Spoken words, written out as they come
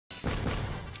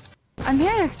I'm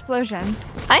hearing explosions.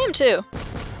 I am too.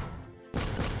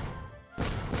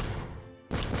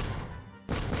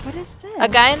 What is this? A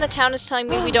guy in the town is telling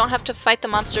me we don't have to fight the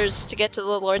monsters to get to the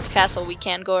Lord's castle. We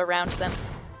can go around them.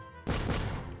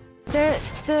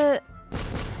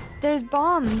 There's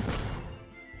bombs.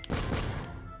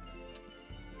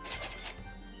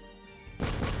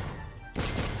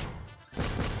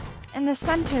 In the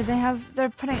center,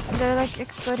 they're like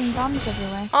exploding bombs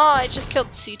everywhere. Oh, I just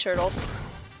killed sea turtles.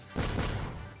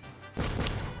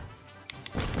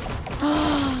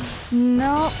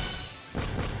 Nope.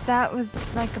 That was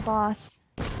like a boss.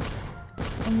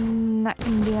 I'm not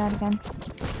gonna do that again.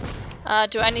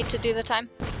 Do I need to do the time?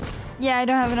 Yeah, I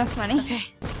don't have enough money. Okay.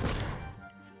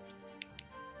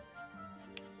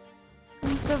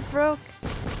 I'm so broke.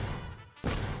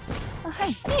 Oh,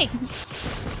 hi. Hey!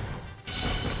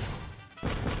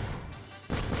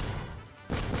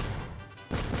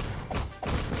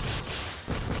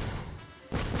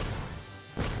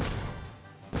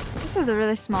 This is a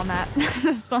really small map.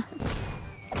 This one.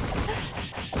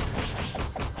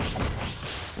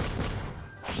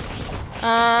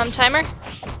 Timer?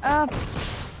 I'm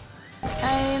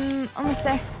almost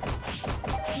there.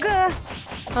 Gah!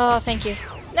 Oh, thank you.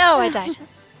 No, I died.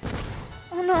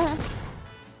 Oh no.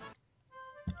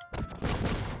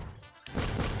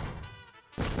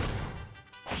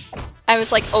 I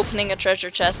was like opening a treasure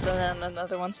chest and then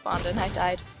another one spawned and I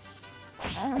died.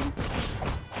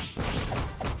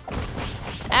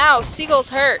 Ow, seagulls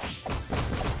hurt.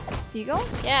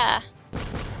 Seagulls? Yeah.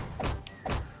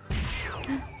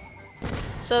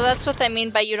 So that's what I mean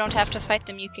by you don't have to fight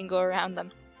them, you can go around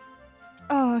them.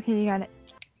 Oh, okay, you got it.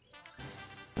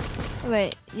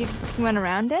 Wait, you went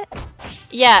around it?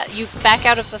 Yeah, you back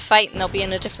out of the fight and they'll be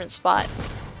in a different spot.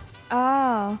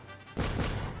 Oh.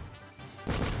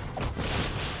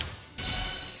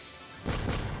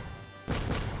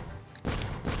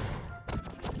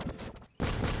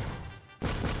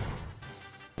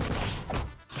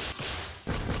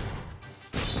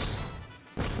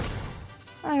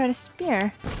 I got a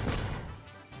spear.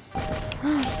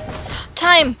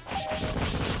 Time!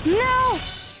 No!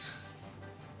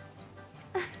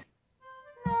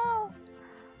 No!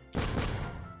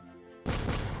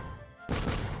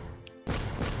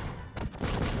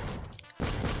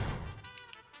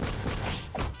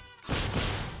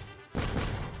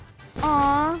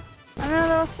 Aww, I'm in a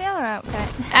little sailor outfit.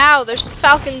 Ow, there's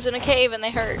falcons in a cave and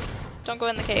they hurt. Don't go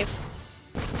in the cave.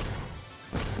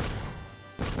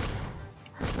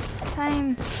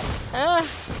 Time. Ah,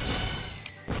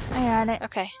 I got it.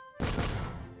 okay.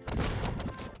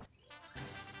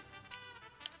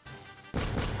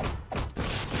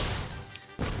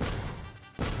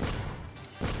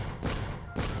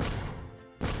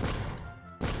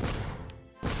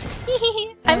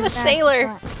 I'm a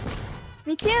sailor.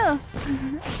 Me too.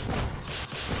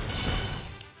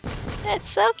 That's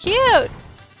so cute.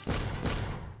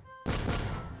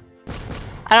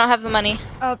 I don't have the money.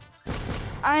 Oh,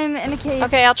 I'm in a cave.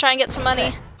 Okay, I'll try and get some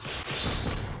money.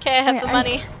 Okay, I have Wait, the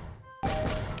money.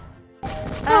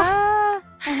 Ah!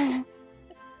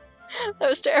 That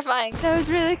was terrifying. That was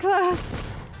really close.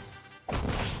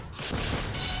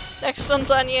 Next one's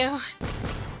on you.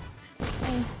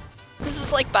 Hey. This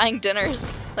is like buying dinners.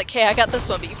 Like, hey, I got this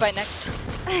one, but you buy next.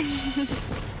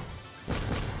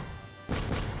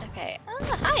 Okay.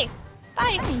 Ah, hi.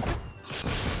 Bye. Hi.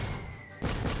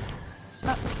 Oh.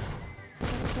 Gotta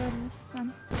go to this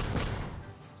one.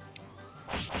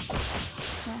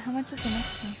 Yeah, how much is the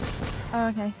next one? Oh,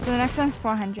 okay. So the next one's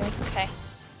 400. Okay.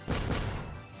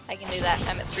 I can do that.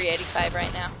 I'm at 385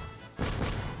 right now.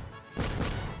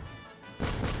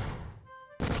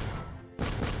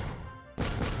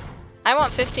 I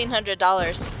want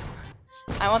 $1,500.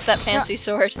 I want that fancy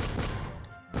sword.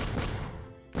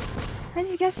 How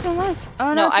did you get so much?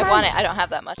 Oh No, no, I time. want it. I don't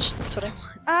have that much. That's what I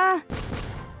want. Ah!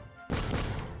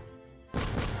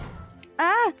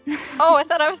 Ah! Oh, I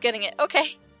thought I was getting it.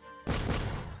 Okay.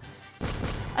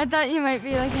 I thought you might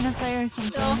be like in a fight or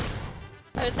something. No.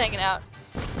 I was hanging out.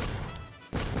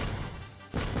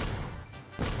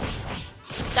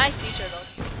 Die, sea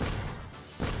turtles.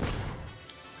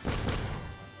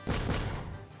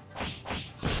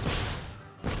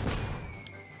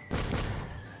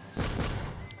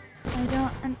 I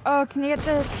don't. Oh, can you get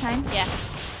the time? Yeah.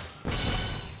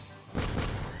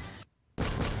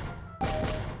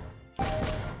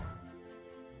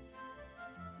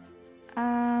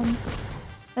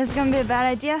 This is gonna be a bad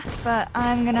idea, but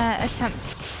I'm gonna attempt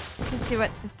to see what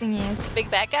the thingy is. The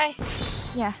big bad guy?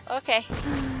 Yeah. Okay.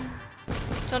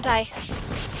 Don't die.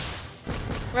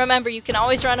 Remember, you can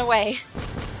always run away.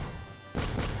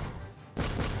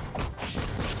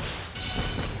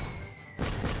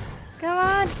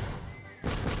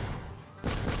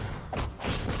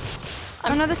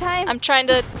 Another time. I'm trying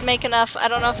to make enough. I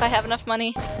don't know if I have enough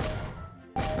money.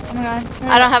 Oh my god.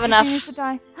 I don't have enough. Needs to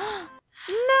die.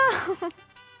 No!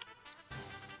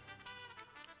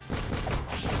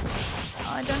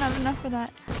 Oh, I don't have enough for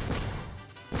that.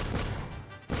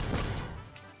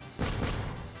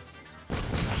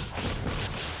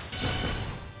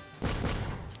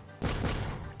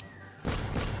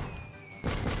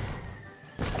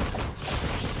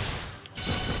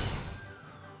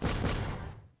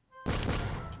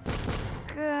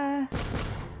 Good.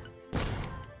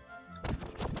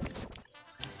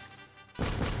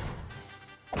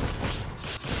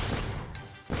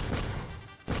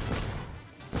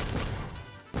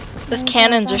 Those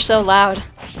cannons are so loud.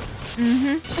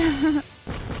 Mm-hmm.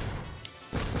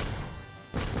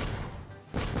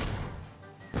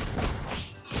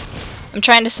 I'm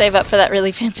trying to save up for that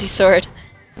really fancy sword.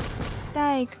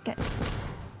 Die, cricket.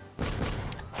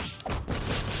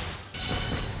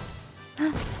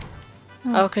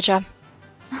 Oh, good job.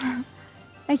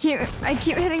 I keep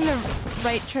hitting the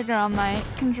right trigger on my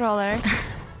controller.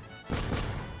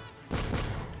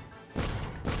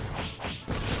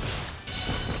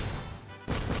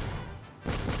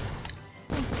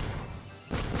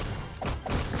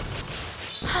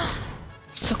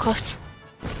 So close.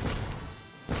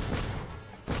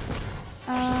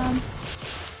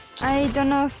 I don't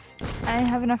know if I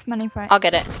have enough money for it. I'll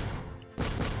get it.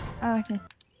 Oh, okay.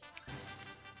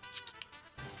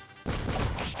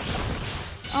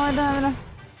 Oh, I don't have enough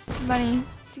money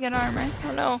to get armor.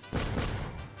 Oh no.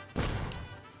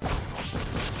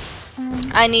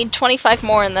 Um, I need 25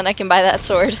 more and then I can buy that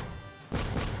sword.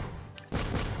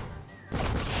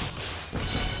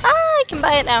 Ah, I can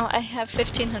buy it now. I have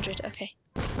 1,500. Okay.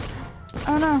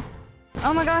 oh no.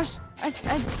 Oh my gosh.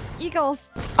 Eagles.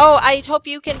 Oh, I hope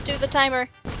you can do the timer.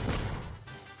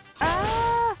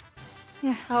 Ah!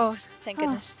 Yeah. Oh, thank Oh.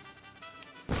 goodness.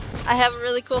 I have a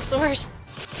really cool sword.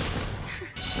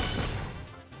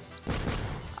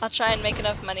 I'll try and make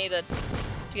enough money to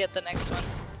get the next one.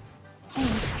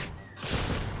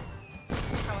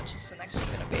 How much is the next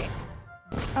one gonna be?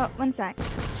 Oh, 1 sec.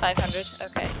 500.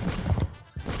 Okay.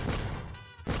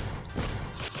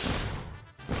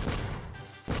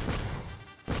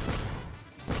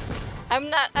 I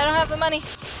don't have the money.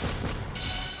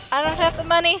 I don't have the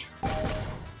money.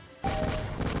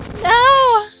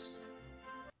 No!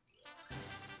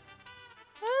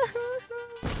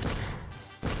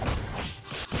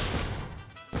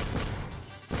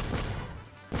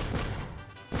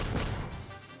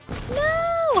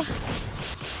 No!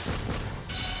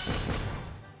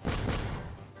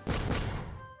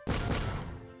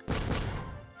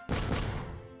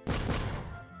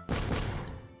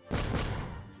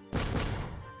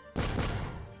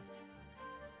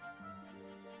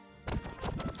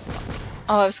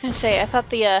 Oh, I was gonna say, I thought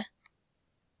the,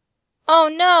 Oh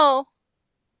no!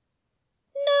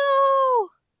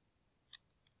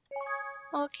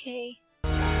 No! Okay.